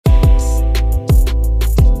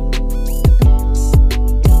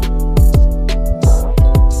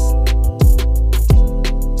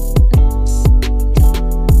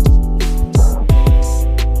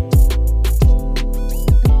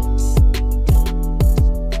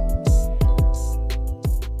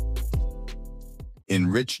In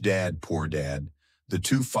Rich Dad, Poor Dad, the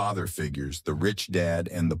two father figures, the rich dad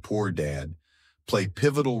and the poor dad, play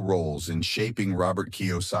pivotal roles in shaping Robert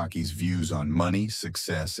Kiyosaki's views on money,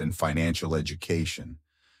 success, and financial education.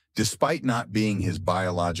 Despite not being his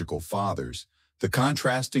biological fathers, the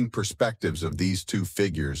contrasting perspectives of these two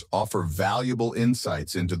figures offer valuable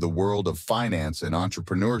insights into the world of finance and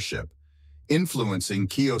entrepreneurship, influencing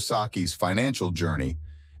Kiyosaki's financial journey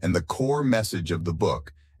and the core message of the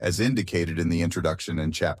book, as indicated in the introduction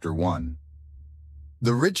in Chapter 1.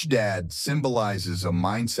 The Rich Dad symbolizes a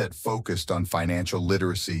mindset focused on financial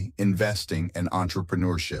literacy, investing, and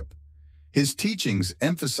entrepreneurship. His teachings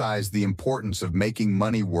emphasize the importance of making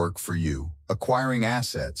money work for you, acquiring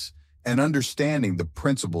assets, and understanding the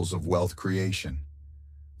principles of wealth creation.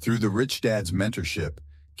 Through the Rich Dad's mentorship,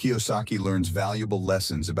 Kiyosaki learns valuable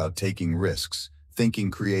lessons about taking risks, thinking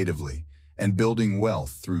creatively, and building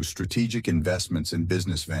wealth through strategic investments in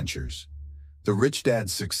business ventures. The Rich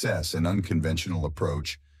Dad's success and unconventional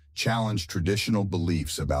approach challenge traditional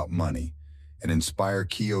beliefs about money and inspire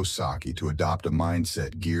Kiyosaki to adopt a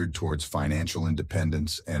mindset geared towards financial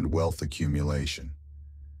independence and wealth accumulation.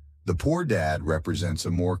 The Poor Dad represents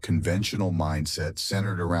a more conventional mindset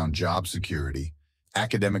centered around job security,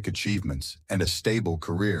 academic achievements, and a stable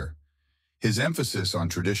career. His emphasis on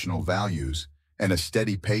traditional values and a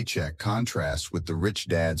steady paycheck contrasts with the Rich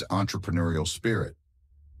Dad's entrepreneurial spirit.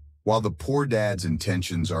 While the Poor Dad's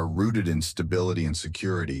intentions are rooted in stability and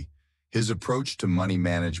security, his approach to money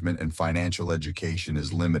management and financial education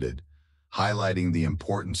is limited, highlighting the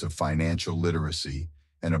importance of financial literacy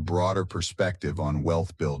and a broader perspective on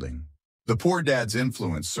wealth building. The Poor Dad's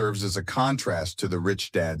influence serves as a contrast to the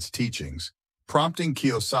Rich Dad's teachings, prompting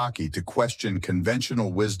Kiyosaki to question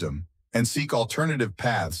conventional wisdom and seek alternative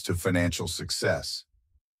paths to financial success.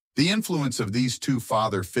 The influence of these two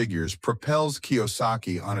father figures propels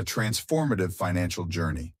Kiyosaki on a transformative financial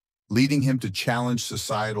journey, leading him to challenge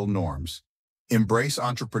societal norms, embrace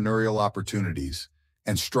entrepreneurial opportunities,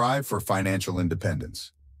 and strive for financial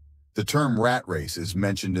independence. The term rat race is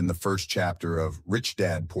mentioned in the first chapter of Rich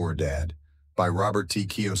Dad, Poor Dad by Robert T.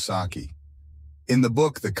 Kiyosaki. In the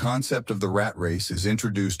book, the concept of the rat race is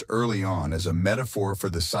introduced early on as a metaphor for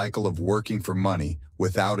the cycle of working for money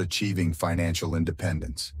without achieving financial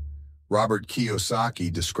independence. Robert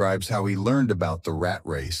Kiyosaki describes how he learned about the rat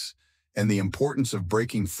race and the importance of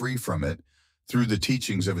breaking free from it through the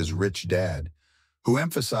teachings of his rich dad, who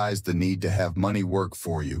emphasized the need to have money work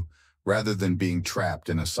for you rather than being trapped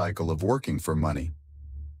in a cycle of working for money.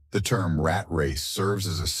 The term rat race serves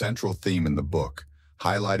as a central theme in the book,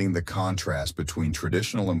 highlighting the contrast between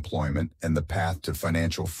traditional employment and the path to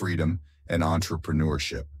financial freedom and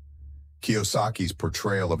entrepreneurship. Kiyosaki's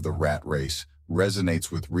portrayal of the rat race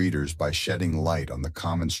resonates with readers by shedding light on the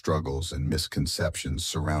common struggles and misconceptions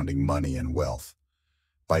surrounding money and wealth.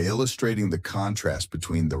 By illustrating the contrast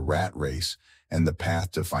between the rat race and the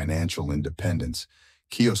path to financial independence,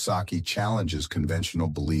 Kiyosaki challenges conventional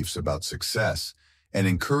beliefs about success and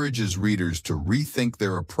encourages readers to rethink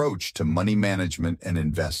their approach to money management and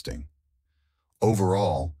investing.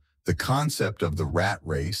 Overall, the concept of the rat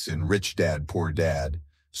race in Rich Dad, Poor Dad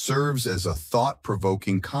serves as a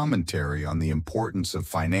thought-provoking commentary on the importance of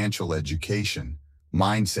financial education,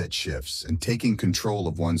 mindset shifts, and taking control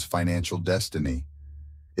of one's financial destiny.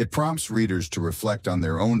 It prompts readers to reflect on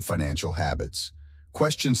their own financial habits,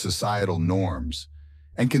 question societal norms,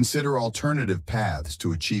 and consider alternative paths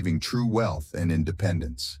to achieving true wealth and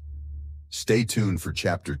independence. Stay tuned for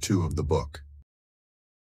Chapter 2 of the book.